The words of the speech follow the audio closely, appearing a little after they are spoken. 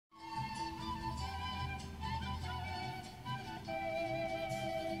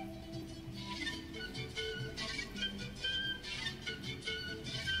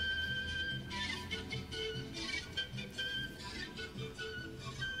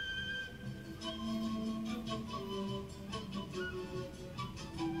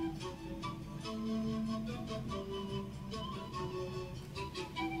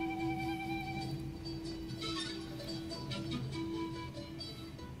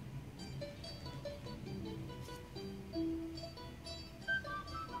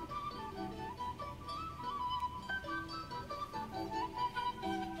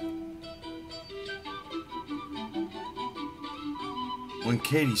When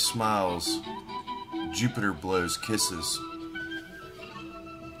Katey smiles, Jupiter blows kisses.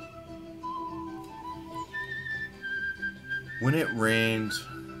 When it rained,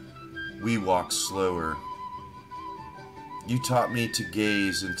 we walked slower. You taught me to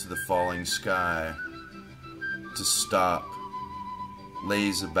gaze into the falling sky, to stop,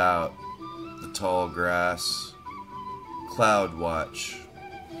 laze about the tall grass, cloud watch.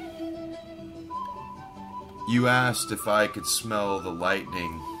 You asked if I could smell the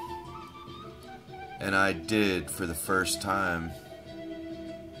lightning, and I did for the first time.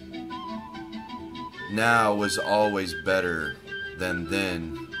 Now was always better than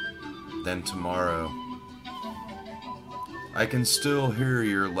then, than tomorrow. I can still hear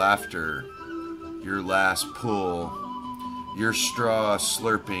your laughter, your last pull, your straw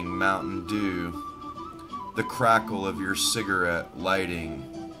slurping Mountain Dew, the crackle of your cigarette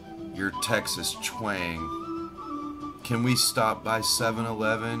lighting, your Texas twang. Can we stop by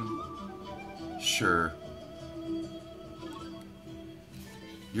 7-Eleven? Sure.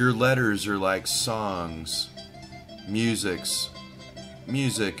 Your letters are like songs, music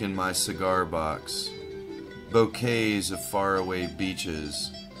in my cigar box, bouquets of faraway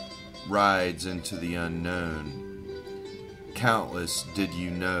beaches, rides into the unknown, countless did you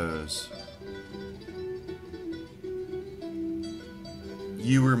knows.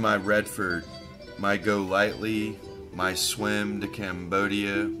 You were my Redford, my golightly, my swim to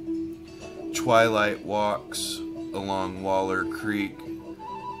Cambodia, twilight walks along Waller Creek,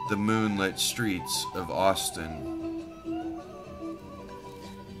 the moonlit streets of Austin.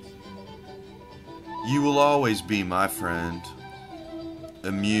 You will always be my friend,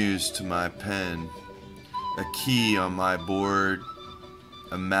 a muse to my pen, a key on my board,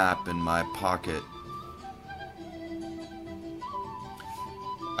 a map in my pocket.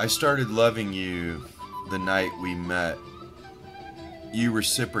 I started loving you the night we met. You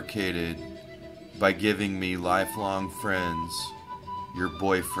reciprocated by giving me lifelong friends, your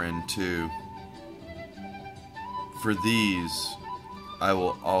boyfriend too. For these, I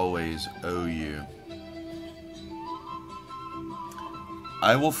will always owe you.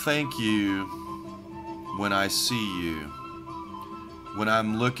 I will thank you when I see you, when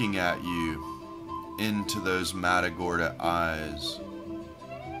I'm looking at you into those Matagorda eyes.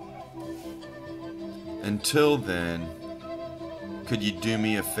 Until then, could you do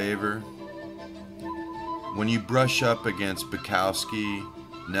me a favor? When you brush up against Bukowski,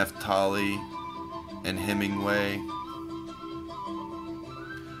 Neftali, and Hemingway,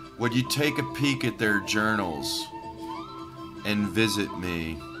 would you take a peek at their journals and visit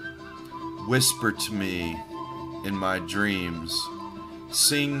me, whisper to me in my dreams,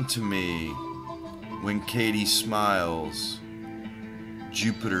 sing to me when Katey smiles,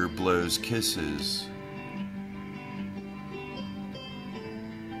 Jupiter blows kisses.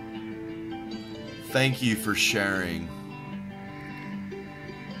 Thank you for sharing.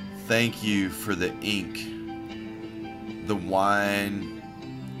 Thank you for the ink, the wine,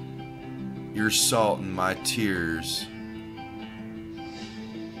 your salt in my tears.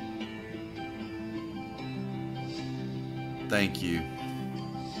 Thank you.